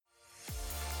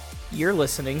You're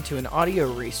listening to an audio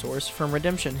resource from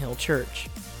Redemption Hill Church.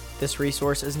 This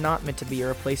resource is not meant to be a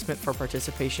replacement for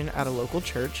participation at a local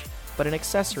church, but an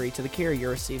accessory to the care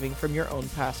you're receiving from your own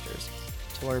pastors.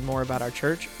 To learn more about our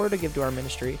church or to give to our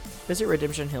ministry, visit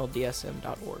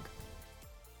redemptionhilldsm.org.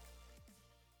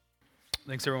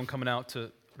 Thanks everyone coming out to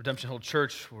Redemption Hill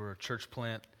Church. We're a church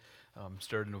plant,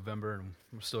 started in November, and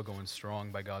we're still going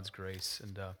strong by God's grace.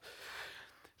 And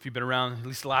if you've been around at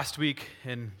least last week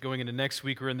and going into next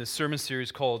week, we're in this sermon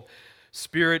series called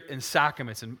Spirit and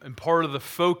Sacraments. And part of the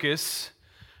focus,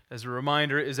 as a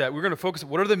reminder, is that we're going to focus on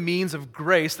what are the means of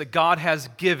grace that God has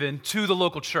given to the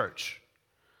local church.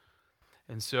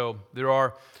 And so there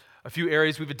are a few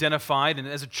areas we've identified, and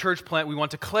as a church plant, we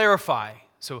want to clarify.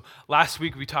 So last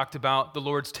week we talked about the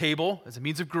Lord's table as a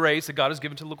means of grace that God has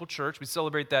given to the local church. We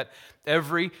celebrate that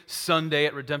every Sunday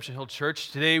at Redemption Hill Church.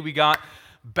 Today we got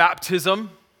baptism,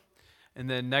 and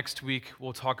then next week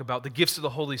we'll talk about the gifts of the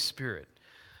Holy Spirit.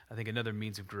 I think another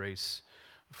means of grace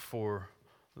for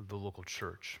the local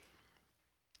church.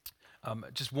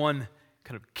 Just one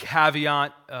kind of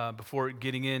caveat before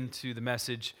getting into the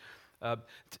message.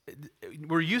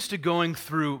 We're used to going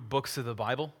through books of the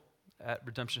Bible at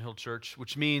Redemption Hill Church,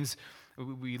 which means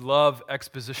we love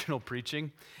expositional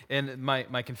preaching. And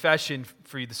my confession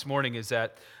for you this morning is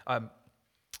that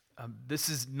this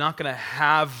is not going to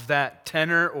have that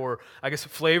tenor or, I guess,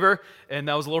 flavor. And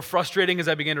that was a little frustrating as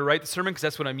I began to write the sermon because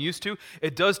that's what I'm used to.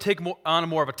 It does take on a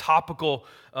more of a topical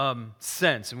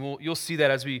sense, and you'll see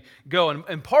that as we go.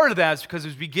 And part of that is because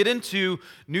as we get into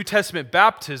New Testament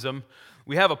baptism,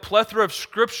 we have a plethora of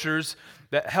scriptures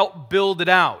that help build it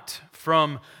out.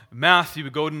 From Matthew,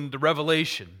 we go into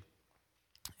Revelation.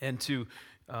 And to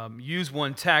use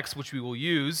one text, which we will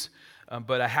use,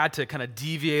 but I had to kind of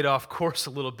deviate off course a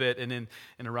little bit and in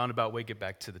a roundabout way get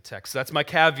back to the text. So that's my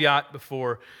caveat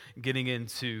before getting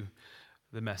into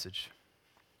the message.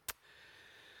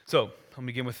 So let me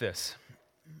begin with this.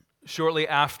 Shortly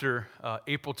after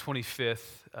April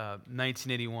 25th,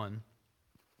 1981,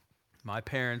 my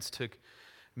parents took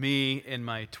me and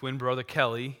my twin brother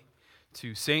Kelly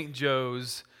to St.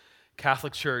 Joe's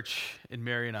Catholic Church in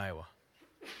Marion, Iowa,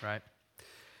 right?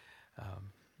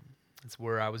 It's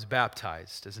where I was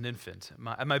baptized as an infant.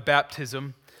 At my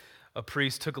baptism, a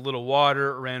priest took a little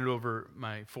water, ran it over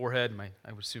my forehead,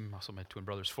 I would assume also my twin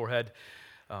brother's forehead.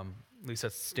 At least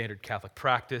that's standard Catholic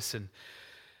practice. And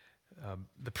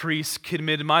the priest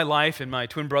committed my life and my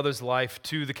twin brother's life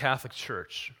to the Catholic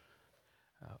Church.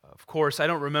 Of course, I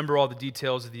don't remember all the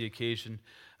details of the occasion.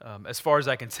 As far as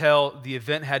I can tell, the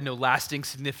event had no lasting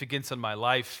significance on my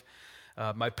life.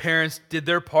 My parents did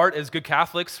their part as good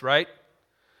Catholics, right?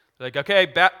 They're like,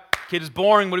 okay, kid is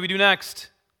boring, what do we do next?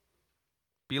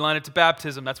 Beeline it to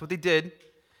baptism. That's what they did.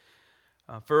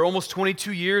 For almost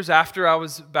 22 years after I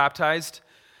was baptized,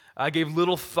 I gave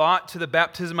little thought to the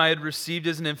baptism I had received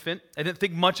as an infant. I didn't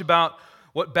think much about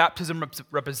what baptism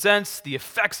represents, the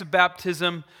effects of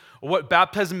baptism, or what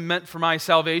baptism meant for my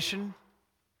salvation.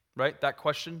 Right? That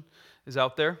question is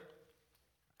out there.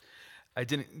 I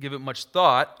didn't give it much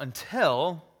thought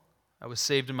until I was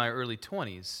saved in my early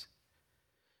 20s.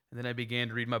 And then I began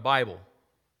to read my Bible.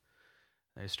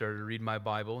 I started to read my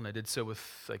Bible, and I did so with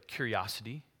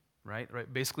curiosity, right?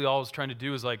 Basically, all I was trying to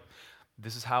do is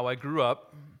this is how I grew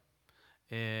up,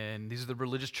 and these are the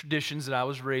religious traditions that I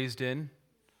was raised in.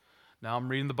 Now I'm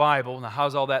reading the Bible. Now, how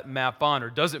does all that map on, or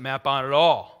does it map on at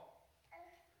all?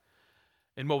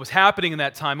 And what was happening in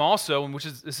that time also, and this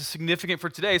is significant for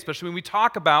today, especially when we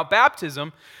talk about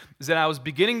baptism, is that I was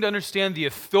beginning to understand the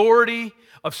authority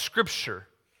of Scripture.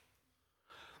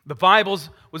 The Bible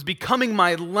was becoming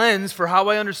my lens for how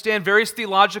I understand various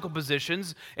theological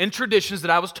positions and traditions that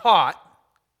I was taught.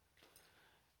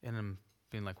 And I'm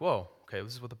being like, whoa, okay,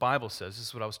 this is what the Bible says. This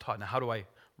is what I was taught. Now, how do I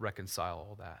reconcile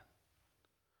all that?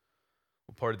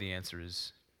 Well, part of the answer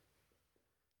is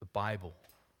the Bible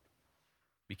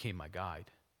became my guide,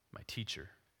 my teacher,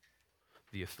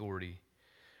 the authority,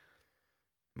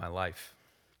 my life.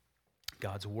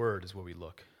 God's Word is where we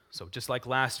look. So just like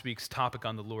last week's topic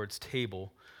on the Lord's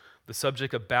table, the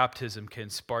subject of baptism can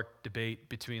spark debate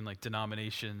between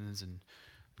denominations and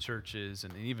churches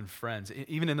and even friends,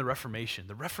 even in the Reformation.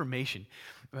 The Reformation,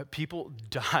 people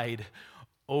died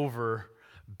over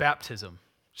baptism.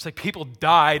 Just like people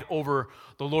died over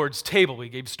the Lord's table. We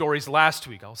gave stories last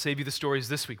week. I'll save you the stories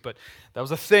this week, but that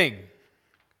was a thing.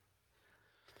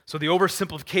 So the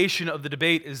oversimplification of the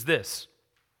debate is this.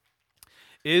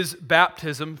 Is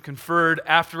baptism conferred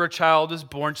after a child is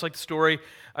born, just like the story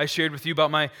I shared with you about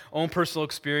my own personal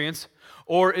experience?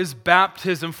 Or is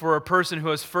baptism for a person who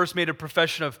has first made a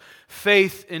profession of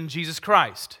faith in Jesus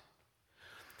Christ?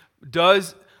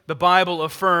 Does the Bible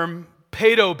affirm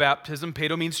pedo baptism.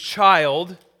 Pedo means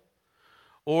child.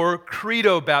 Or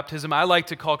credo baptism. I like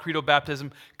to call credo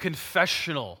baptism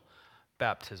confessional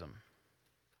baptism.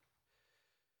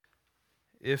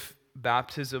 If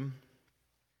baptism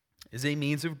is a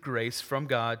means of grace from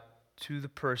God to the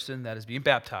person that is being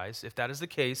baptized, if that is the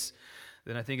case,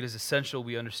 then I think it is essential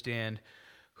we understand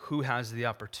who has the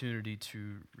opportunity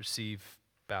to receive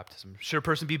baptism. Should a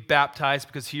person be baptized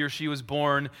because he or she was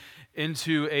born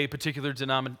into a particular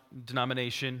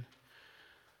denomination?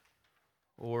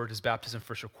 Or does baptism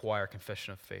first require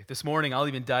confession of faith? This morning, I'll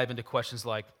even dive into questions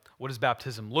like, what does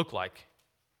baptism look like?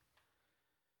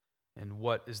 And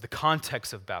what is the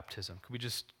context of baptism? Can we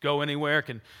just go anywhere?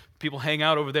 Can people hang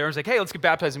out over there and say, hey, let's get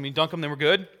baptized, and we dunk them, then we're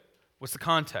good? What's the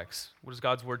context? What does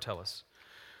God's word tell us?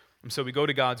 And so we go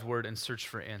to God's word and search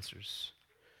for answers.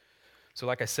 So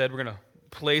like I said, we're going to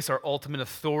place our ultimate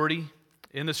authority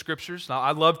in the scriptures. Now,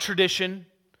 I love tradition.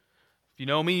 If you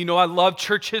know me, you know I love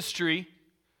church history.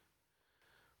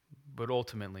 But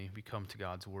ultimately, we come to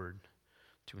God's word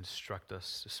to instruct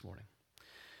us this morning.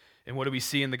 And what do we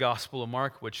see in the Gospel of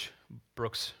Mark, which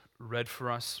Brooks read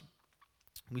for us?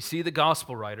 We see the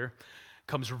gospel writer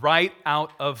comes right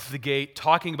out of the gate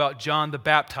talking about John the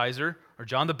Baptizer, or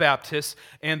John the Baptist,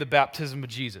 and the baptism of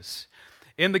Jesus.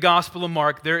 In the Gospel of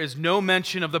Mark, there is no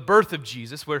mention of the birth of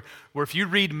Jesus, where if you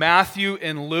read Matthew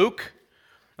and Luke,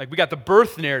 like we got the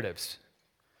birth narratives.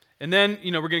 And then,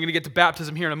 we're going to get to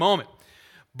baptism here in a moment.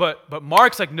 But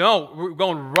Mark's like, no, we're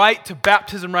going right to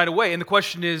baptism right away. And the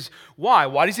question is, why?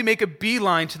 Why does he make a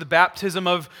beeline to the baptism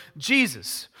of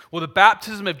Jesus? Well, the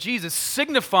baptism of Jesus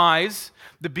signifies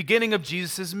the beginning of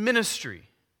Jesus' ministry.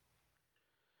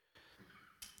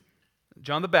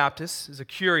 John the Baptist is a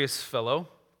curious fellow.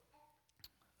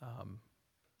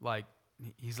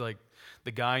 He's like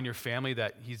the guy in your family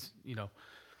that he's,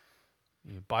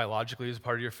 biologically is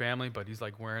part of your family, but he's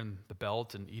like wearing the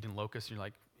belt and eating locusts, and you're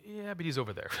like, yeah, but he's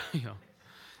over there.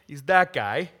 He's that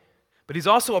guy. But he's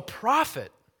also a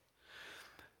prophet.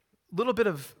 A little bit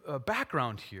of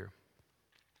background here.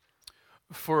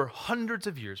 For hundreds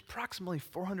of years, approximately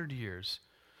 400 years,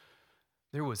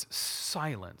 there was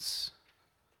silence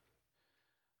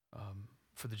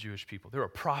for the Jewish people. There were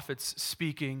prophets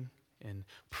speaking and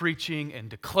preaching and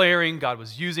declaring. God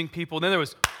was using people. And then there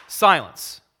was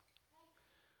silence.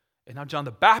 And now John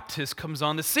the Baptist comes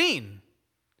on the scene.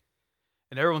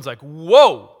 And everyone's like,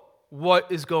 whoa,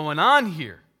 what is going on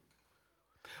here?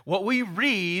 What we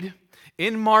read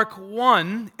in Mark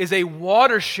 1 is a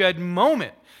watershed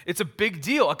moment. It's a big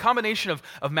deal. A combination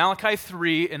of Malachi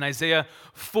 3 and Isaiah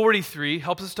 43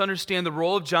 helps us to understand the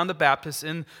role of John the Baptist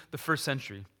in the first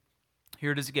century.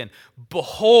 Here it is again.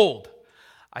 Behold,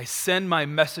 I send my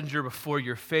messenger before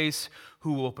your face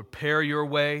who will prepare your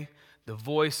way, the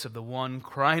voice of the one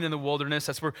crying in the wilderness.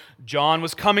 That's where John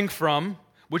was coming from,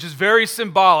 which is very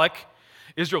symbolic.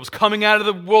 Israel was coming out of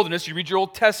the wilderness. You read your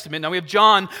Old Testament. Now we have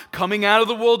John coming out of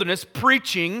the wilderness,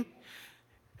 preaching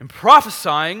and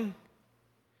prophesying.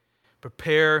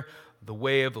 Prepare the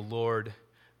way of the Lord,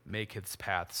 make his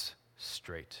paths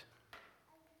straight.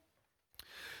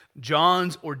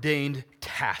 John's ordained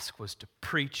task was to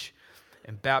preach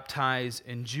and baptize,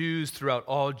 and Jews throughout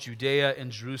all Judea and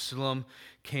Jerusalem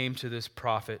came to this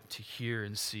prophet to hear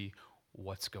and see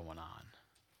what's going on.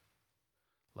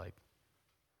 Like,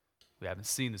 we haven't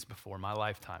seen this before in my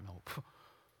lifetime.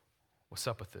 What's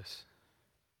up with this?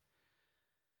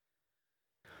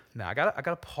 Now, I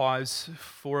gotta pause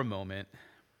for a moment.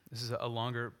 This is a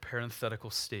longer parenthetical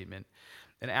statement,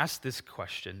 and ask this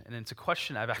question. And it's a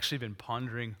question I've actually been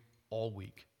pondering all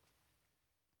week.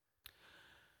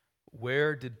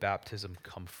 Where did baptism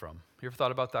come from? You ever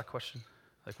thought about that question?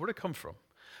 Like, where did it come from?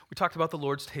 We talked about the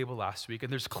Lord's table last week,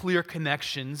 and there's clear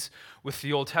connections with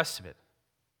the Old Testament.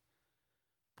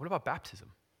 What about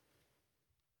baptism?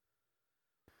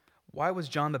 Why was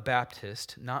John the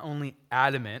Baptist not only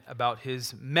adamant about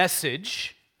his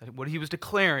message, what he was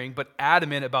declaring, but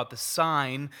adamant about the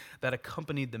sign that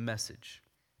accompanied the message?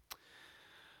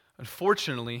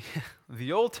 Unfortunately,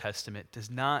 the Old Testament does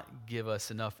not give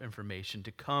us enough information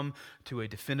to come to a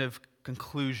definitive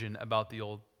conclusion about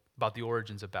the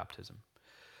origins of baptism.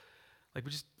 It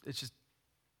just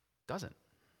doesn't.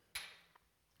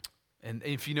 And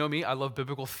if you know me, I love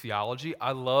biblical theology.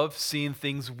 I love seeing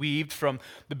things weaved from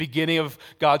the beginning of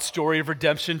God's story of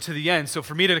redemption to the end. So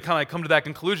for me to kind of come to that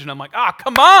conclusion, I'm like,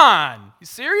 come on. You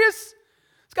serious?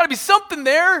 There's got to be something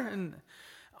there. And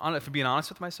if I'm being honest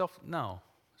with myself, no,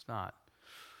 it's not.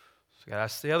 So I got to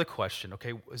ask the other question.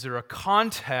 Okay, is there a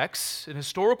context, an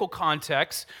historical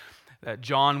context that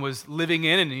John was living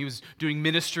in and he was doing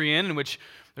ministry in which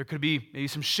There could be maybe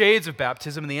some shades of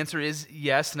baptism, and the answer is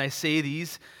yes. And I say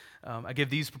these, I give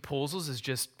these proposals as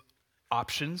just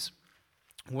options.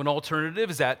 One alternative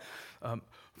is that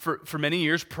for many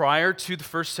years prior to the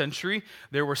first century,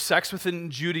 there were sects within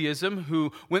Judaism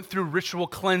who went through ritual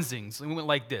cleansings. And we went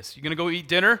like this. You're going to go eat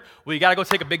dinner? Well, you got to go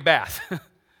take a big bath. And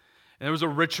there was a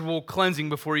ritual cleansing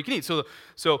before you can eat.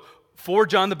 So for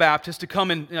John the Baptist to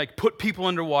come and like put people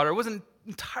underwater, it wasn't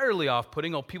entirely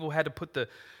off-putting. People had to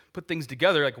put things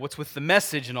together, like what's with the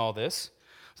message and all this.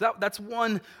 So that's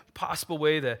one possible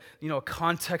way that, a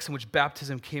context in which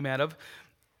baptism came out of.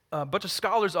 A bunch of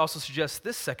scholars also suggest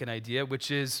this second idea, which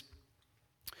is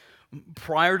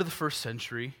prior to the first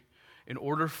century, in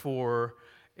order for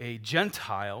a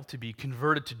Gentile to be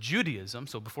converted to Judaism,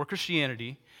 so before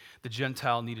Christianity, the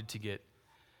Gentile needed to get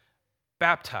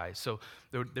baptized. So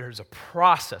there's a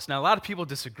process. Now, a lot of people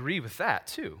disagree with that,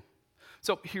 too.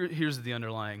 So here's the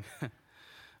underlying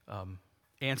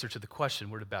answer to the question,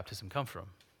 where did baptism come from?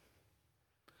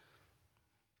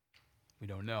 We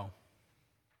don't know.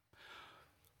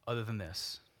 Other than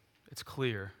this, it's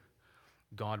clear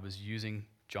God was using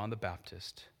John the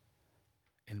Baptist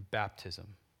in baptism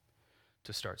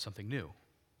to start something new.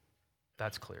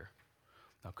 That's clear.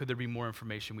 Now, could there be more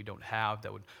information we don't have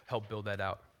that would help build that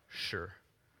out? Sure.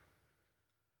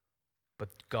 But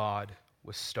God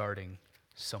was starting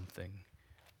something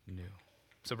new.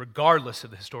 So regardless of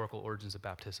the historical origins of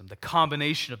baptism, the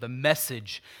combination of the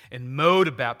message and mode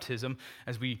of baptism,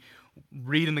 as we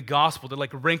read in the gospel, that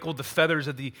like wrinkled the feathers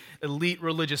of the elite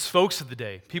religious folks of the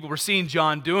day. People were seeing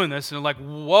John doing this and they're like,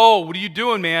 whoa, what are you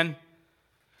doing, man?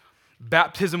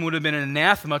 Baptism would have been an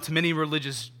anathema to many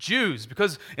religious Jews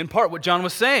because, in part, what John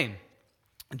was saying.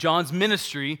 John's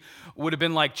ministry would have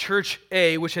been like Church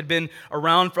A, which had been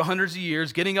around for hundreds of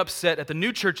years, getting upset at the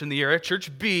new church in the area,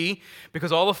 Church B,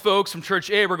 because all the folks from Church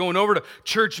A were going over to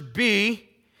Church B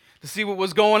to see what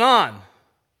was going on.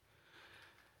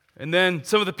 And then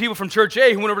some of the people from Church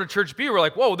A who went over to Church B were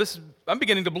like, whoa, I'm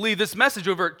beginning to believe this message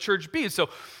over at Church B. So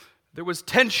there was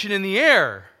tension in the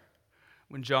air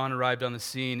when John arrived on the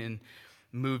scene and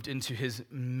moved into his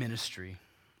ministry.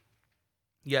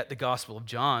 Yet the Gospel of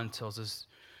John tells us,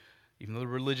 even though the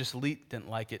religious elite didn't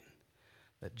like it,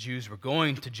 that Jews were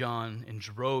going to John in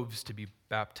droves to be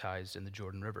baptized in the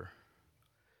Jordan River.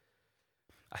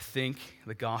 I think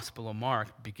the Gospel of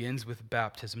Mark begins with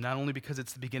baptism, not only because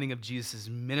it's the beginning of Jesus'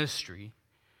 ministry,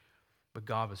 but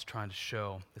God was trying to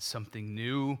show that something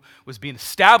new was being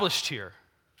established here.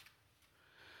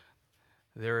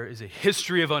 There is a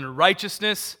history of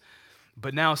unrighteousness,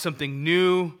 but now something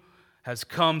new has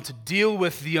come to deal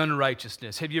with the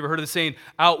unrighteousness. Have you ever heard of the saying,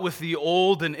 out with the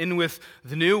old and in with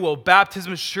the new? Well,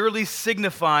 baptism surely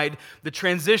signified the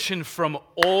transition from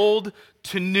old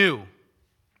to new.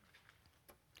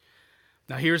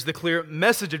 Now here's the clear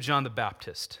message of John the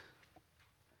Baptist.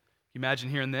 You imagine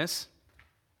hearing this?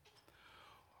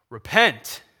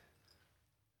 Repent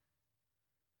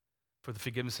for the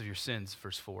forgiveness of your sins,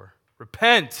 verse 4.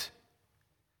 Repent.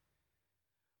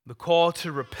 The call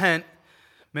to repent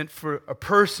meant for a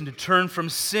person to turn from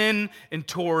sin and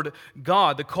toward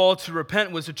God. The call to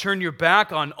repent was to turn your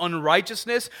back on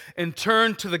unrighteousness and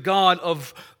turn to the God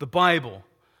of the Bible.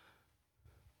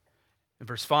 In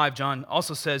verse 5, John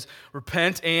also says,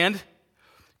 repent and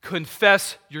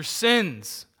confess your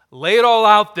sins. Lay it all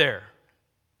out there.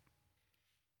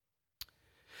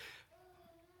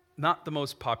 Not the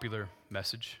most popular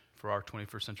message for our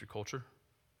 21st century culture.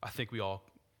 I think we all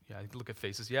look at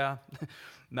faces. Yeah,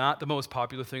 not the most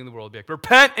popular thing in the world. Be like,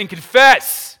 repent and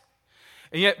confess.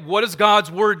 And yet, what does God's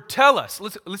word tell us?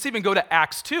 Let's even go to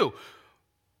Acts 2.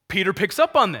 Peter picks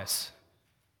up on this.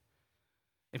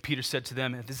 And Peter said to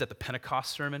them, and this is at the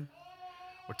Pentecost sermon,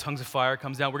 where tongues of fire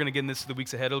comes down. We're going to get into this the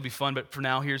weeks ahead. It'll be fun, but for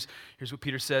now, here's what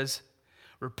Peter says.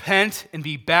 Repent and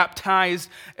be baptized,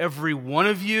 every one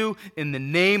of you, in the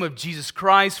name of Jesus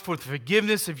Christ for the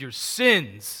forgiveness of your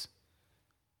sins.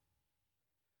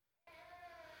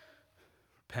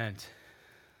 Repent.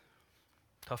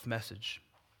 Tough message,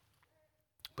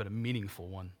 but a meaningful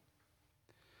one.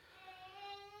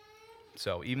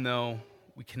 So even though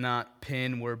we cannot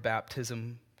pin where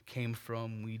baptism came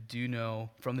from, we do know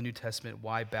from the New Testament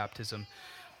why baptism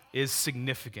is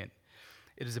significant.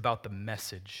 It is about the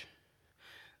message.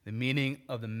 The meaning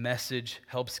of the message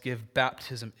helps give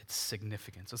baptism its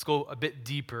significance. Let's go a bit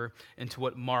deeper into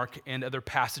what Mark and other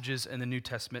passages in the New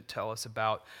Testament tell us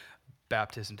about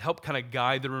baptism. To help kind of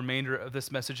guide the remainder of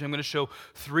this message, I'm going to show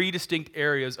three distinct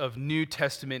areas of New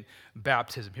Testament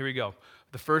baptism. Here we go.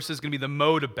 The first is going to be the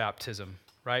mode of baptism,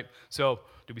 right? So,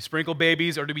 do we sprinkle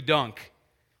babies or do we dunk,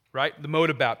 right? The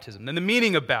mode of baptism. Then the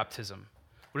meaning of baptism.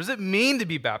 What does it mean to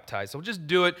be baptized? Don't just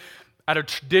do it out of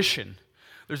tradition.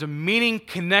 There's a meaning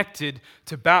connected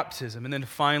to baptism. And then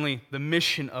finally, the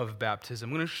mission of baptism.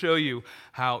 I'm going to show you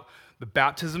how the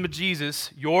baptism of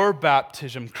Jesus, your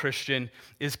baptism, Christian,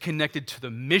 is connected to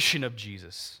the mission of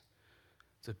Jesus.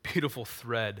 It's a beautiful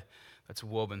thread that's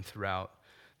woven throughout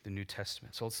the New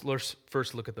Testament. So let's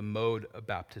first look at the mode of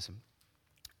baptism.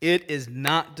 It is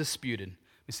not disputed.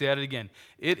 Let me say that again.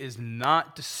 It is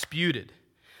not disputed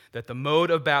that the mode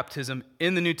of baptism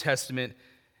in the New Testament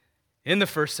in the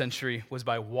first century was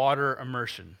by water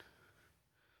immersion.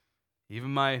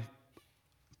 Even my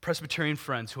Presbyterian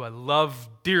friends, who I love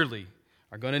dearly,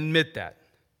 are going to admit that.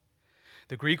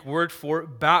 The Greek word for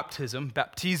baptism,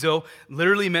 baptizo,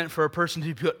 literally meant for a person to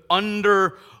be put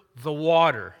under the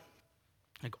water,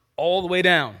 like all the way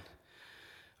down.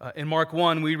 In Mark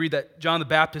 1, we read that John the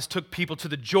Baptist took people to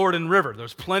the Jordan River. There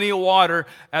was plenty of water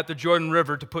at the Jordan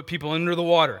River to put people under the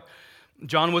water.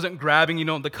 John wasn't grabbing,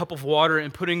 the cup of water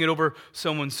and putting it over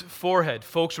someone's forehead.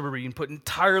 Folks were being put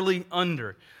entirely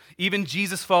under. Even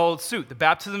Jesus followed suit. The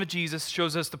baptism of Jesus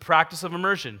shows us the practice of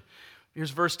immersion.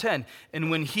 Here's verse 10. And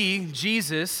when he,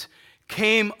 Jesus,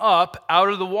 came up out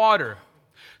of the water.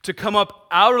 To come up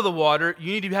out of the water,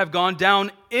 you need to have gone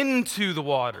down into the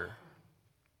water.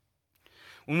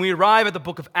 When we arrive at the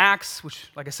book of Acts, which,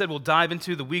 like I said, we'll dive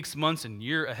into the weeks, months, and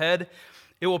year ahead,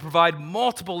 it will provide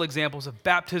multiple examples of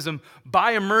baptism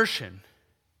by immersion.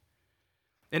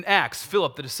 In Acts,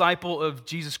 Philip, the disciple of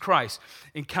Jesus Christ,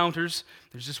 encounters,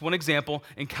 there's just one example,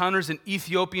 encounters an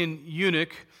Ethiopian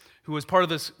eunuch who was part of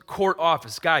this court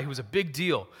office, guy who was a big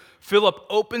deal. Philip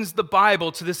opens the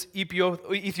Bible to this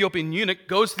Ethiopian eunuch,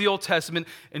 goes to the Old Testament,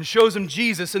 and shows him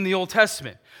Jesus in the Old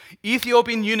Testament.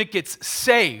 Ethiopian eunuch gets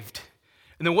saved.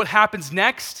 And then what happens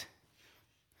next?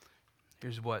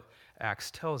 Here's what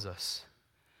Acts tells us.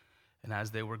 And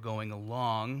as they were going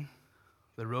along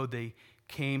the road, they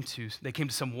came to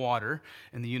some water,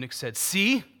 and the eunuch said,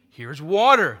 "See, here's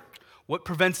water. What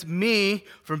prevents me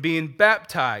from being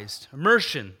baptized?"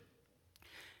 Immersion.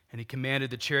 And he commanded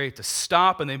the chariot to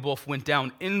stop, and they both went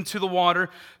down into the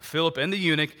water, Philip and the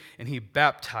eunuch, and he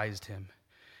baptized him.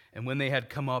 And when they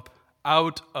had come up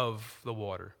out of the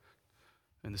water,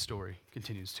 and the story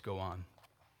continues to go on.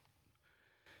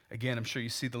 Again, I'm sure you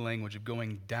see the language of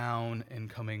going down and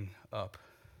coming up.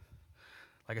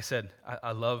 Like I said,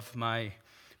 I love my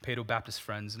Paedo Baptist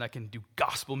friends, and I can do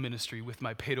gospel ministry with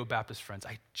my Paedo Baptist friends.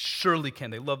 I surely can.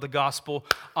 They love the gospel.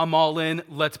 I'm all in.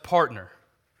 Let's partner.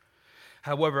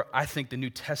 However, I think the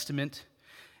New Testament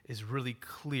is really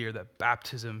clear that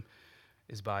baptism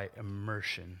is by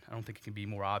immersion. I don't think it can be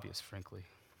more obvious, frankly.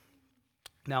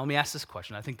 Now, let me ask this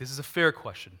question. I think this is a fair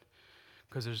question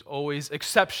because there's always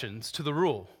exceptions to the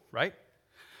rule, right?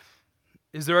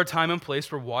 Is there a time and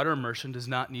place where water immersion does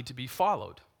not need to be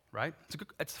followed, right?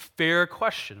 It's a fair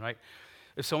question, right?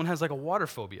 If someone has like a water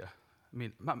phobia,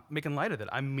 I'm not making light of it.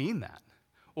 I mean that.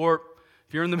 Or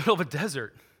if you're in the middle of a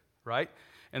desert, right?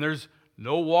 And there's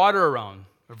no water around,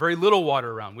 or very little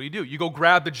water around, what do? You go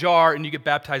grab the jar and you get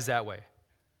baptized that way,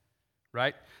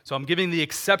 right? So I'm giving the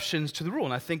exceptions to the rule,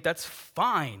 and I think that's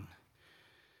fine.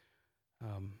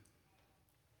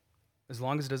 As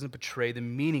long as it doesn't betray the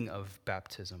meaning of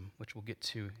baptism, which we'll get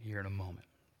to here in a moment.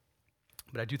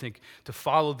 But I do think to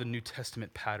follow the New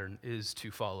Testament pattern is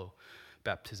to follow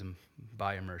baptism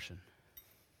by immersion.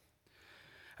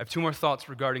 I have two more thoughts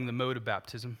regarding the mode of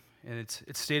baptism, and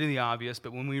it's stating the obvious,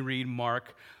 but when we read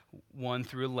Mark 1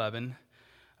 through 11,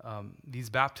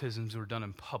 these baptisms were done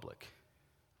in public.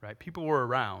 Right? People were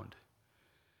around.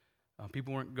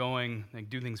 People weren't going and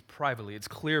do things privately. It's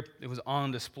clear it was on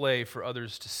display for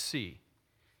others to see.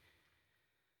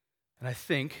 And I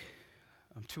think,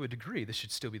 to a degree, this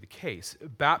should still be the case.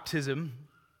 Baptism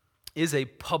is a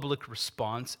public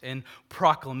response and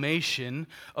proclamation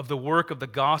of the work of the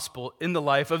gospel in the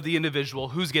life of the individual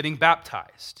who's getting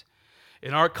baptized.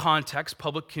 In our context,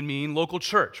 public can mean local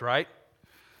church, right?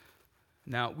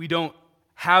 Now, we don't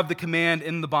have the command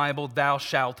in the Bible, "Thou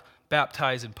shalt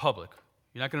baptize in public."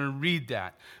 You're not going to read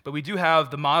that. But we do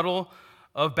have the model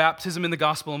of baptism in the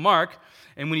Gospel of Mark.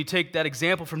 And when you take that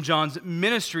example from John's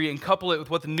ministry and couple it with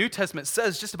what the New Testament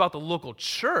says just about the local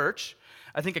church,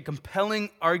 I think a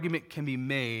compelling argument can be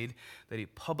made that a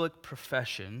public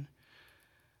profession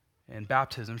and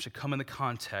baptism should come in the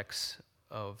context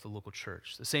of the local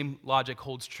church. The same logic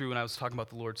holds true when I was talking about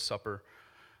the Lord's Supper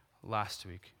last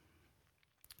week.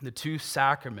 The two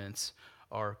sacraments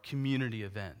are community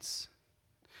events.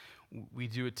 We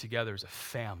do it together as a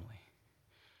family.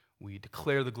 We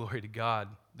declare the glory of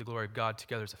God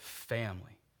together as a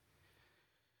family.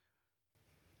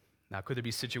 Now, could there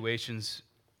be situations,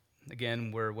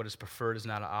 again, where what is preferred is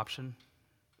not an option?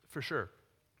 for sure.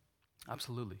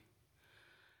 Absolutely.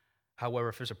 However,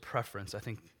 if there's a preference, I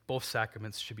think both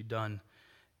sacraments should be done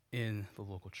in the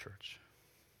local church.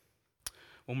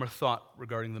 One more thought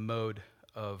regarding the mode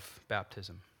of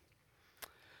baptism.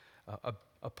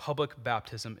 A public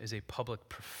baptism is a public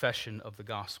profession of the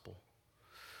gospel.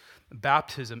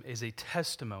 Baptism is a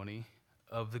testimony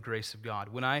of the grace of God.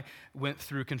 When I went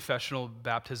through confessional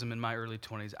baptism in my early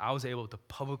 20s, I was able to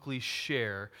publicly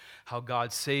share how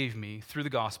God saved me through the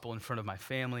gospel in front of my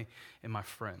family and my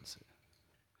friends.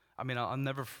 I mean, I'll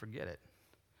never forget it.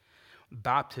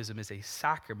 Baptism is a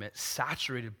sacrament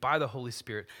saturated by the Holy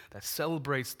Spirit that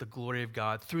celebrates the glory of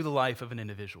God through the life of an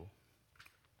individual.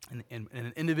 And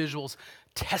an individual's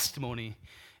testimony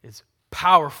is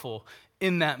powerful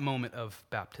in that moment of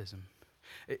baptism.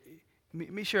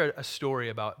 Let me share a story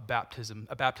about baptism,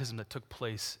 a baptism that took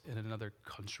place in another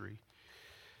country.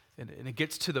 And it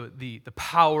gets to the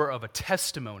power of a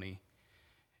testimony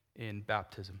in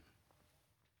baptism.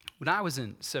 When I was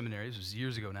in seminary, this was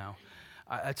years ago now,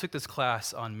 I took this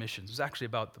class on missions. It was actually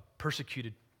about the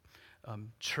persecuted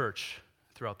church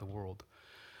throughout the world.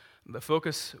 The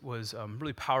focus was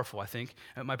really powerful, I think.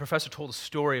 And my professor told a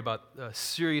story about the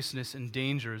seriousness and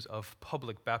dangers of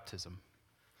public baptism.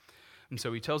 And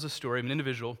so he tells a story of an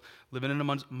individual living in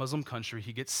a Muslim country.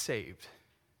 He gets saved,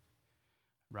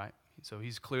 right? So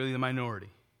he's clearly the minority.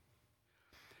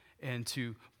 And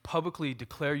to publicly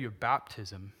declare your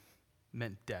baptism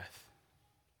meant death.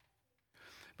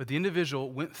 But the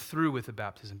individual went through with the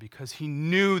baptism because he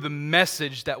knew the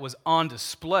message that was on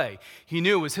display. He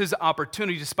knew it was his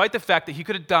opportunity, despite the fact that he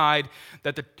could have died,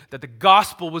 that the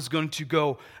gospel was going to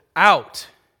go out.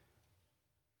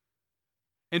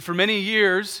 And for many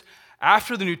years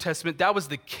after the New Testament, that was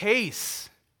the case.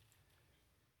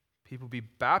 People would be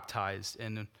baptized,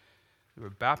 and they were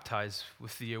baptized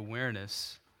with the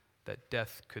awareness that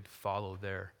death could follow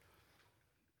their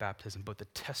baptism, but the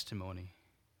testimony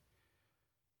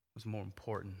was more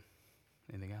important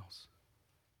than anything else.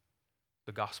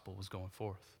 The gospel was going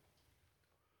forth.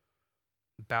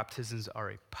 Baptisms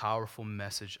are a powerful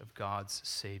message of God's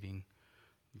saving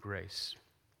grace.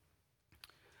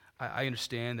 I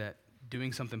understand that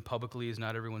doing something publicly is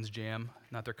not everyone's jam,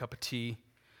 not their cup of tea.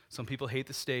 Some people hate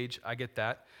the stage. I get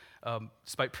that.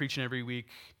 Despite preaching every week,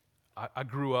 I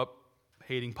grew up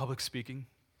hating public speaking.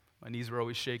 My knees were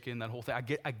always shaking, that whole thing. I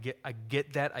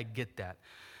get that.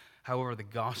 However, the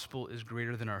gospel is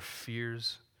greater than our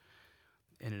fears,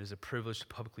 and it is a privilege to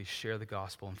publicly share the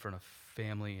gospel in front of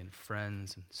family and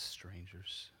friends and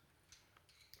strangers.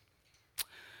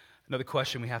 Another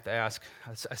question we have to ask,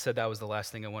 I said that was the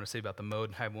last thing I want to say about the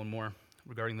mode. I have one more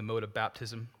regarding the mode of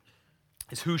baptism,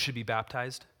 is who should be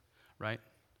baptized, right?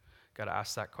 Got to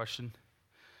ask that question.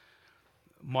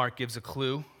 Mark gives a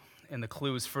clue, and the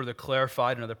clue is further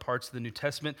clarified in other parts of the New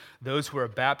Testament. Those who are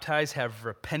baptized have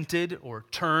repented or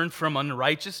turned from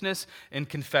unrighteousness and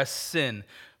confessed sin.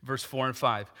 Verse 4 and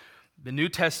 5. The New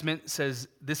Testament says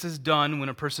this is done when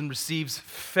a person receives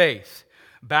faith.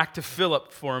 Back to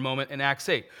Philip for a moment in Acts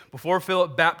 8. Before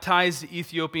Philip baptized the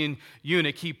Ethiopian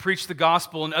eunuch, he preached the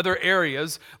gospel in other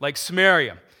areas like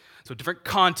Samaria. So different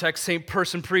context, same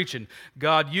person preaching.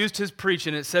 God used his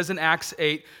preaching. It says in Acts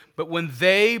 8, but when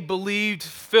they believed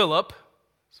Philip,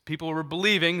 people were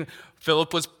believing,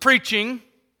 Philip was preaching,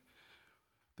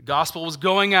 the gospel was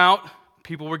going out,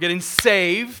 people were getting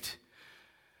saved,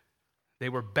 they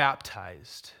were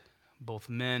baptized, both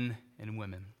men and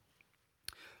women.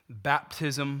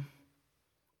 Baptism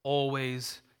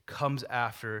always comes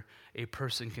after a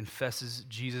person confesses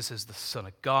Jesus as the Son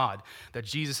of God, that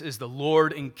Jesus is the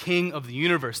Lord and King of the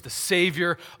universe, the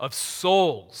Savior of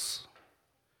souls.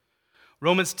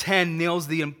 Romans 10 nails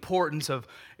the importance of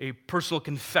a personal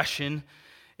confession.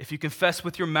 If you confess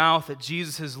with your mouth that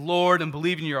Jesus is Lord and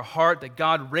believe in your heart that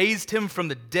God raised him from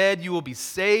the dead, you will be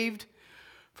saved.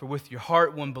 For with your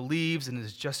heart one believes and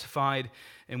is justified,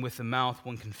 and with the mouth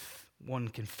one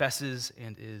confesses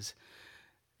and is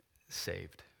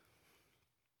saved.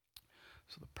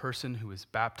 So the person who is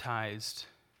baptized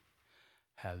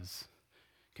has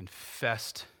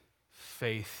confessed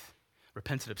faith,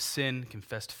 repented of sin,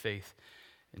 confessed faith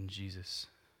in Jesus.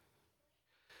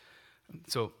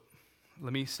 So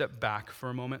let me step back for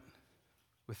a moment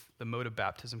with the mode of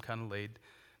baptism kind of laid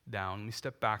down. Let me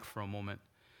step back for a moment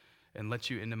and let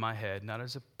you into my head, not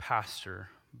as a pastor,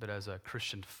 but as a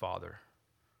Christian father.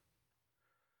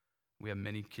 We have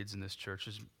many kids in this church.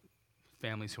 There's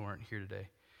families who aren't here today.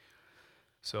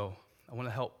 So I want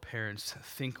to help parents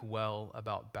think well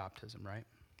about baptism, right?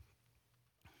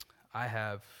 I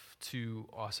have 2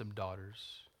 awesome daughters.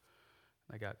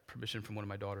 I got permission from one of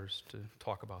my daughters to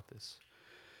talk about this.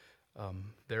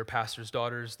 Their pastors'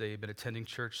 daughters, they've been attending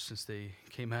church since they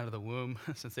came out of the womb,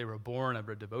 since they were born. I've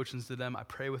read devotions to them. I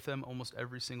pray with them almost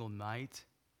every single night.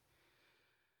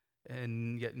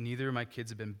 And yet neither of my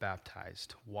kids have been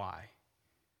baptized. Why?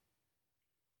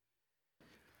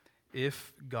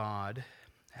 If God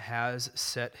has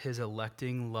set his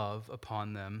electing love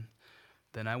upon them,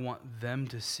 then I want them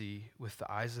to see with the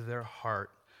eyes of their heart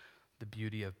the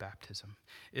beauty of baptism.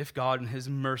 If God in his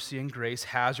mercy and grace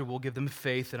has or will give them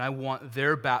faith, then I want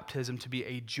their baptism to be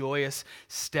a joyous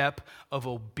step of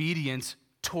obedience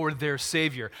toward their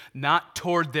Savior, not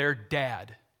toward their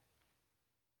dad.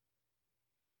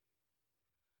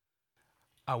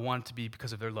 I want it to be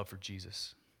because of their love for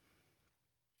Jesus.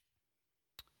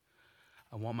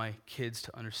 I want my kids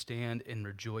to understand and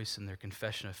rejoice in their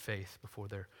confession of faith before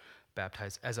they're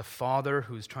baptized. As a father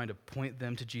who's trying to point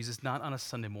them to Jesus, not on a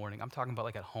Sunday morning, I'm talking about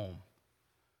like at home.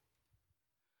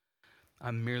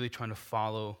 I'm merely trying to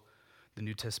follow the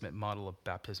New Testament model of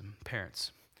baptism.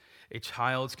 Parents, a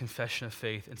child's confession of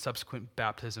faith and subsequent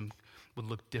baptism would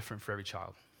look different for every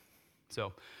child.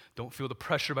 So don't feel the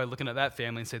pressure by looking at that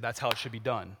family and say that's how it should be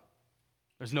done.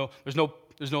 There's no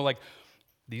like,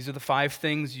 these are the 5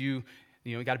 things you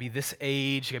got to be this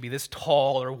age, you got to be this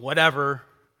tall or whatever.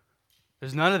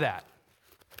 There's none of that.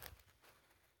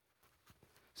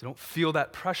 So don't feel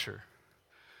that pressure.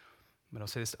 But I'll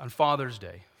say this on Father's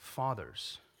Day.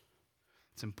 Fathers,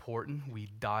 it's important we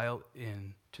dial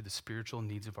in to the spiritual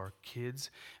needs of our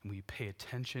kids and we pay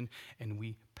attention and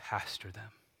we pastor them.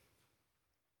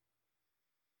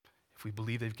 If we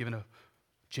believe they've given a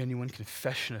genuine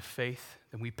confession of faith,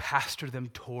 then we pastor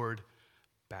them toward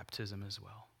baptism as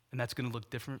well. And that's going to look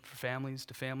different for families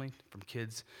to family, from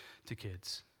kids to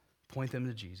kids. Point them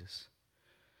to Jesus.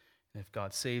 And if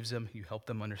God saves them, you help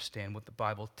them understand what the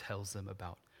Bible tells them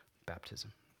about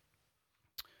baptism.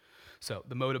 So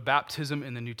the mode of baptism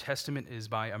in the New Testament is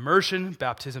by immersion.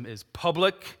 Baptism is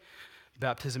public.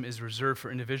 Baptism is reserved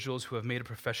for individuals who have made a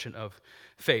profession of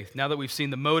faith. Now that we've seen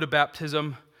the mode of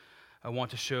baptism, I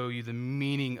want to show you the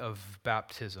meaning of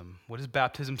baptism. What does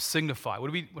baptism signify?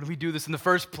 What do we do this in the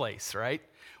first place, right?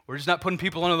 We're just not putting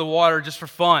people under the water just for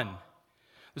fun.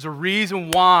 There's a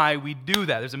reason why we do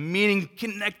that. There's a meaning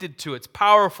connected to it. It's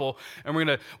powerful, and we're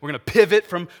gonna pivot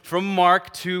from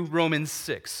Mark to Romans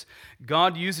 6.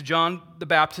 God used John the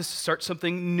Baptist to start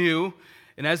something new,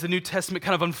 and as the New Testament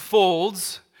kind of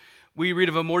unfolds, we read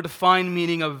of a more defined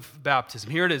meaning of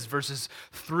baptism. Here it is, verses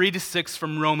 3-6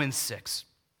 from Romans 6.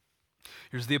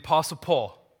 Here's the Apostle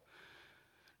Paul.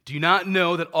 Do you not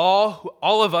know that all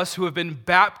of us who have been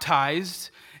baptized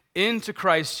into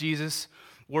Christ Jesus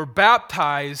were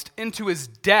baptized into his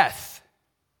death?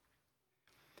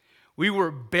 We were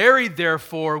buried,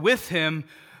 therefore, with him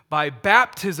by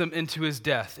baptism into his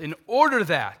death, in order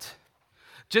that,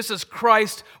 just as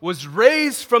Christ was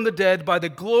raised from the dead by the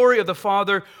glory of the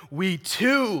Father, we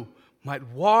too might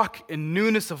walk in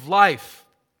newness of life.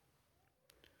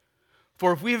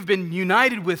 For if we have been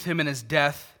united with him in his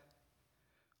death,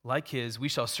 like his, we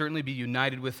shall certainly be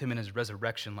united with him in his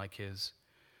resurrection like his.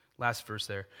 Last verse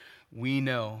there. We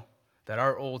know that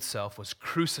our old self was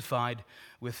crucified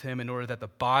with him in order that the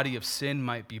body of sin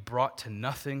might be brought to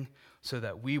nothing, so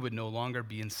that we would no longer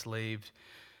be enslaved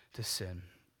to sin.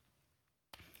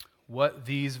 What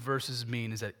these verses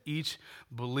mean is that each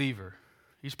believer,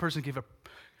 each person gave a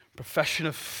profession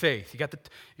of faith. You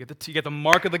got the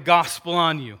mark of the gospel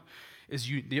on you.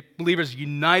 The believer is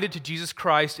united to Jesus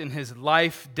Christ in his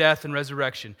life, death, and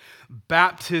resurrection.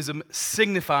 Baptism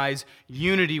signifies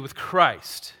unity with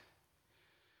Christ.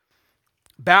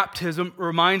 Baptism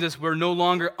reminds us we're no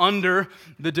longer under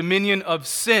the dominion of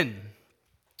sin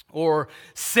or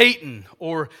Satan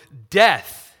or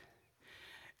death.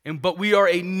 But we are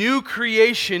a new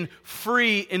creation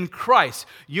free in Christ.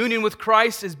 Union with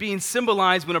Christ is being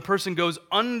symbolized when a person goes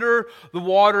under the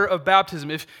water of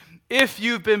baptism. If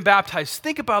you've been baptized,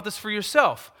 think about this for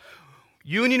yourself.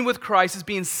 Union with Christ is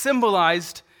being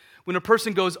symbolized when a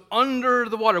person goes under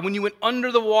the water, when you went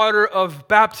under the water of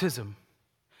baptism.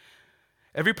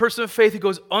 Every person of faith who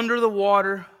goes under the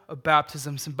water of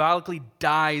baptism symbolically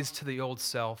dies to the old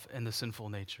self and the sinful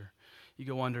nature. You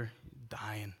go under,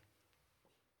 dying.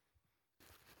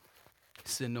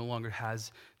 Sin no longer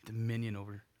has dominion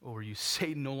over you.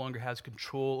 Satan no longer has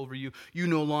control over you. You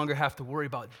no longer have to worry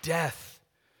about death.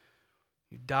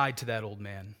 You died to that old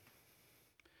man.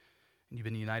 And you've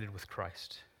been united with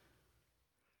Christ.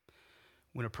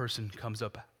 When a person comes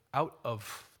up out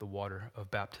of the water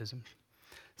of baptism,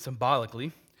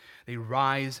 symbolically, they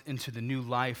rise into the new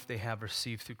life they have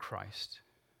received through Christ.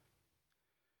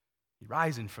 You're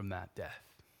rising from that death.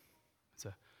 It's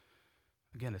a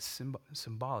Again, it's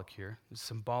symbolic here. It's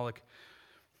symbolic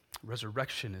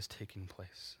resurrection is taking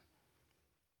place.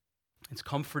 It's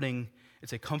comforting.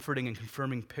 It's a comforting and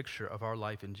confirming picture of our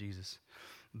life in Jesus.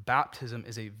 Baptism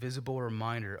is a visible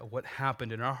reminder of what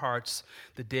happened in our hearts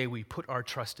the day we put our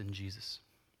trust in Jesus.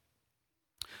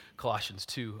 Colossians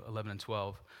 2:11 and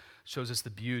 12 shows us the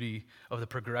beauty of the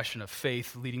progression of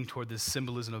faith leading toward this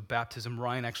symbolism of baptism.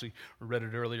 Ryan actually read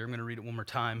it earlier. I'm going to read it one more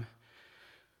time.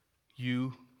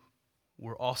 You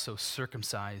were also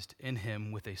circumcised in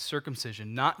him with a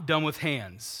circumcision not done with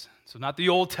hands. So not the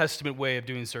Old Testament way of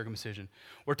doing circumcision.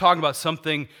 We're talking about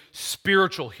something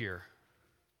spiritual here.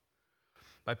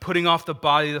 By putting off the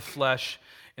body of the flesh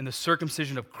in the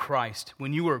circumcision of Christ,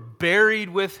 when you were buried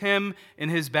with him in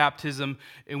his baptism,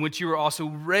 in which you were also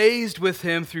raised with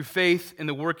him through faith in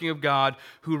the working of God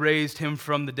who raised him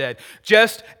from the dead.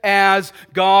 Just as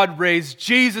God raised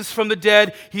Jesus from the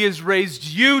dead, he has raised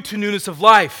you to newness of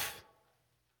life.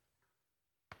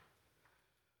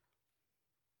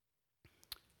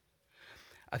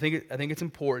 I think it's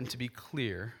important to be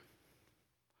clear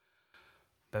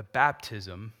that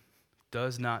baptism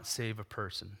does not save a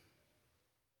person.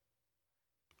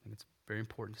 I think it's very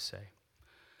important to say.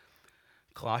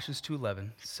 Colossians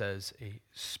 2:11 says a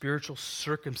spiritual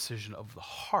circumcision of the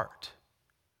heart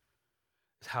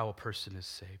is how a person is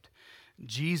saved.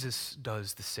 Jesus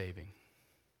does the saving.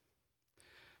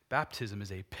 Baptism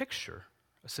is a picture,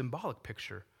 a symbolic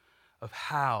picture of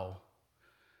how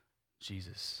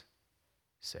Jesus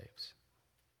saves.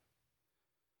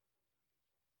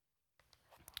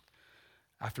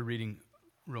 After reading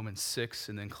Romans 6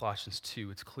 and then Colossians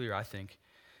 2, it's clear, I think,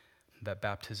 that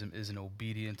baptism is an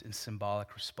obedient and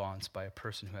symbolic response by a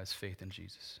person who has faith in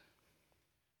Jesus.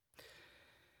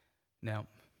 Now,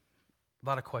 a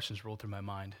lot of questions rolled through my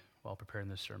mind while preparing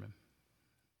this sermon.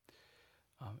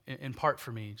 In part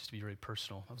for me, just to be very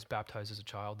personal, I was baptized as a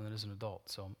child and then as an adult,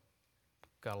 so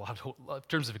got a lot in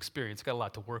terms of experience, got a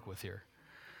lot to work with here.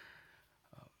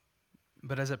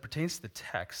 But as it pertains to the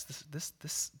text,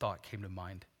 this thought came to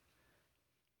mind.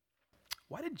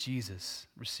 Why did Jesus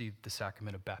receive the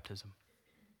sacrament of baptism?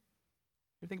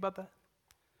 You think about that?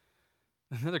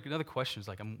 Another question is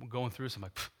like, I'm going through this, I'm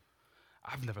like,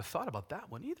 I've never thought about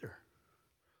that one either.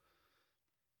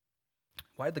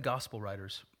 Why did the gospel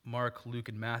writers, Mark, Luke,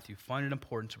 and Matthew, find it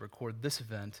important to record this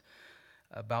event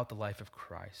about the life of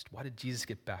Christ? Why did Jesus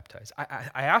get baptized? I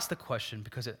asked the question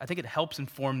because I think it helps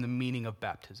inform the meaning of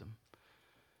baptism.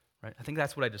 Right? I think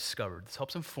that's what I discovered. This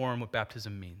helps inform what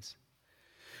baptism means.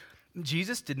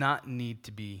 Jesus did not need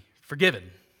to be forgiven.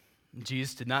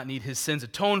 Jesus did not need his sins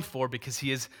atoned for because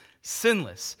he is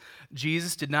sinless.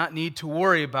 Jesus did not need to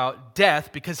worry about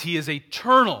death because he is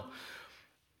eternal.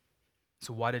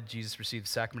 So why did Jesus receive the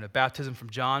sacrament of baptism from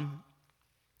John?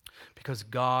 Because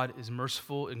God is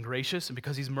merciful and gracious, and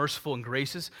because he's merciful and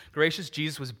gracious,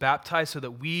 Jesus was baptized so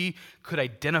that we could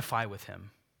identify with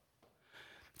him.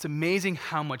 It's amazing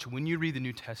how much, when you read the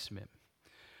New Testament,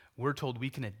 we're told we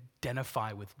can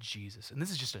identify with Jesus. And this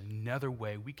is just another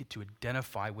way we get to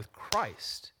identify with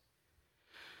Christ.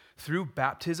 Through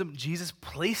baptism, Jesus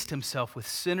placed himself with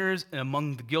sinners and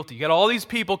among the guilty. You got all these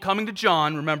people coming to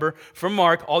John, remember, from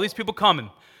Mark, all these people coming.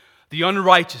 The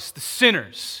unrighteous, the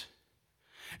sinners.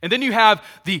 And then you have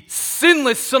the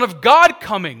sinless Son of God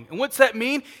coming. And what's that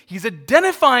mean? He's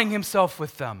identifying himself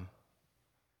with them.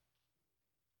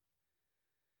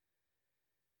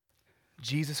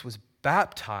 Jesus was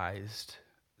baptized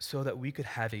so that we could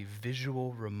have a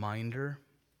visual reminder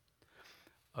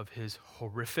of his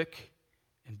horrific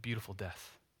and beautiful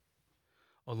death,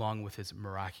 along with his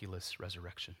miraculous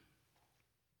resurrection.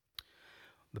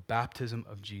 The baptism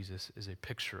of Jesus is a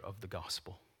picture of the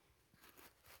gospel.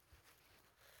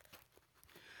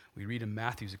 We read in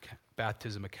Matthew's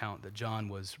baptism account that John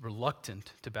was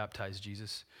reluctant to baptize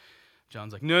Jesus.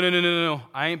 John's like, no,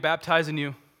 I ain't baptizing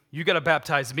you. You got to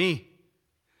baptize me.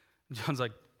 John's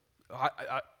like,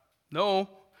 no.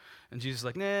 And Jesus is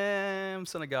like, nah, I'm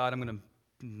Son of God.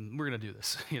 We're gonna do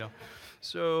this,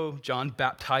 So John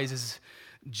baptizes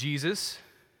Jesus.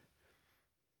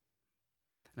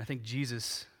 And I think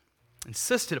Jesus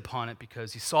insisted upon it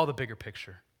because he saw the bigger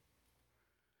picture.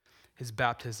 His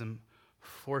baptism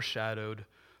foreshadowed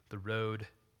the road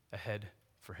ahead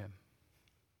for him.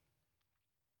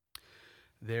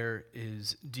 There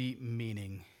is deep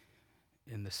meaning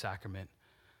in the sacrament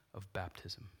of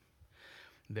baptism.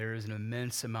 There is an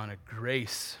immense amount of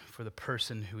grace for the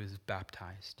person who is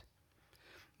baptized.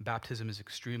 Baptism is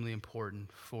extremely important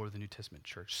for the New Testament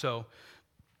church. So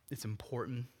it's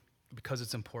important because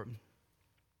it's important.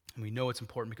 And we know it's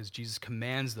important because Jesus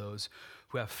commands those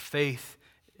who have faith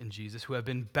in Jesus, who have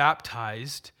been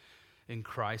baptized in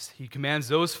Christ, he commands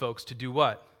those folks to do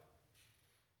what?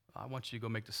 I want you to go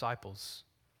make disciples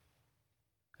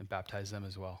and baptize them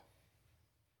as well.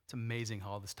 It's amazing how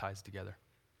all this ties together.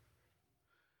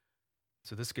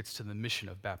 So this gets to the mission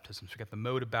of baptism. So we got the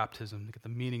mode of baptism, we got the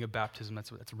meaning of baptism.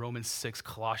 That's Romans 6,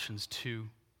 Colossians 2.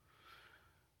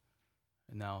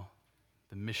 And now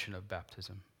the mission of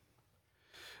baptism.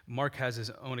 Mark has his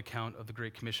own account of the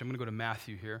Great Commission. I'm going to go to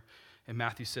Matthew here. And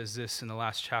Matthew says this in the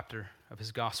last chapter of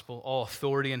his gospel: all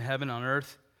authority in heaven and on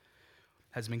earth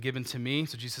has been given to me.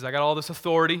 So Jesus says, I got all this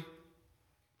authority.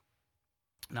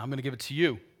 Now I'm going to give it to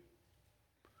you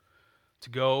to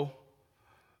go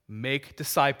make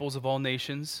disciples of all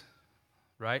nations,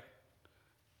 right?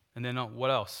 And then what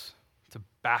else? To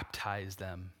baptize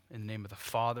them in the name of the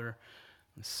Father,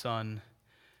 and the Son,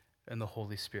 and the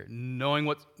Holy Spirit.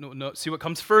 See what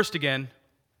comes first again.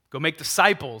 Go make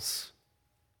disciples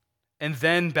and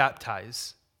then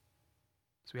baptize.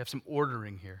 So we have some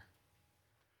ordering here.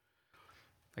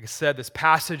 Like I said, this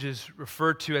passage is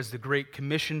referred to as the Great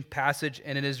Commission passage,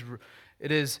 and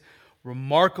it is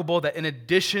remarkable that in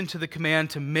addition to the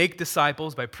command to make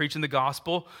disciples by preaching the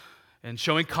gospel and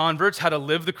showing converts how to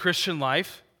live the Christian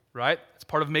life, right? It's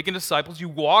part of making disciples. You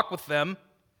walk with them.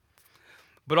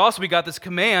 But also we got this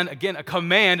command, again, a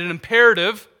command, an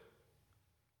imperative.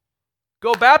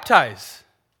 Go baptize.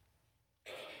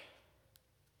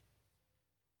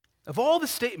 Of all the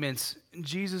statements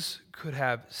Jesus could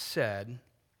have said,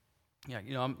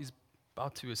 he's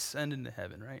about to ascend into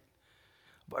heaven, right?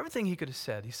 But everything he could have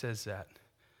said, he says that.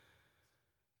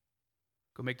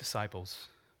 Go make disciples,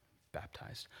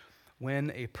 baptized.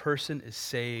 When a person is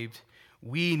saved,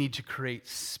 we need to create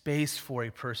space for a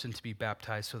person to be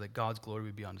baptized so that God's glory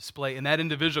would be on display, and that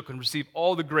individual can receive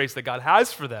all the grace that God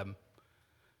has for them.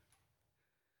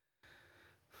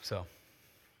 So,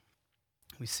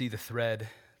 we see the thread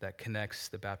that connects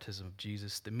the baptism of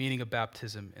Jesus, the meaning of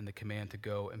baptism, and the command to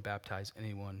go and baptize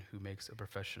anyone who makes a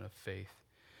profession of faith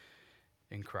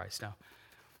in Christ. Now,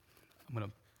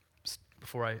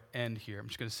 before I end here, I'm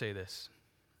just going to say this.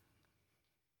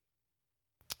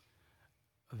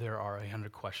 There are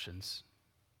 100 questions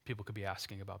people could be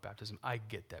asking about baptism. I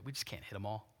get that. We just can't hit them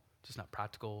all. Just not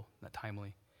practical, not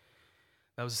timely.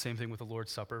 That was the same thing with the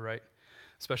Lord's Supper, right?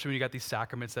 Especially when you got these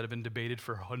sacraments that have been debated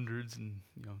for hundreds and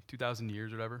 2,000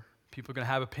 years or whatever. People are going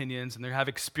to have opinions, and they have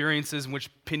experiences in which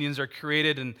opinions are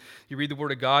created, and you read the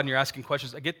Word of God, and you're asking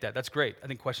questions. I get that. That's great. I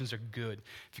think questions are good.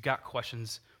 If you got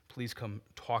questions, please come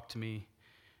talk to me.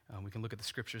 We can look at the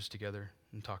Scriptures together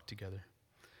and talk together.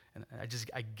 And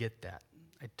I get that.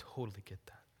 I totally get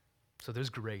that. So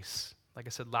there's grace. Like I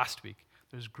said last week,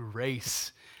 there's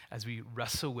grace as we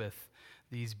wrestle with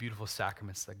these beautiful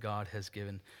sacraments that God has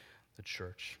given the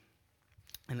church.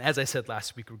 And as I said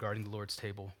last week regarding the Lord's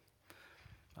table,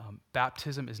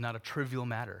 baptism is not a trivial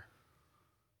matter.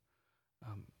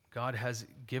 God has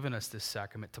given us this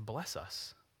sacrament to bless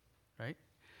us, right?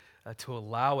 To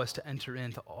allow us to enter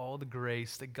into all the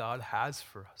grace that God has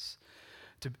for us.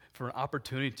 For an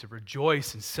opportunity to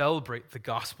rejoice and celebrate the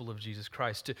gospel of Jesus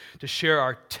Christ, to share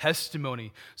our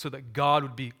testimony so that God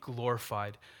would be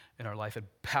glorified in our life. And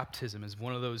baptism is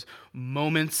one of those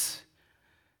moments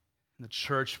in the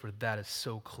church where that is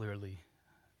so clearly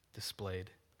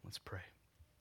displayed. Let's pray.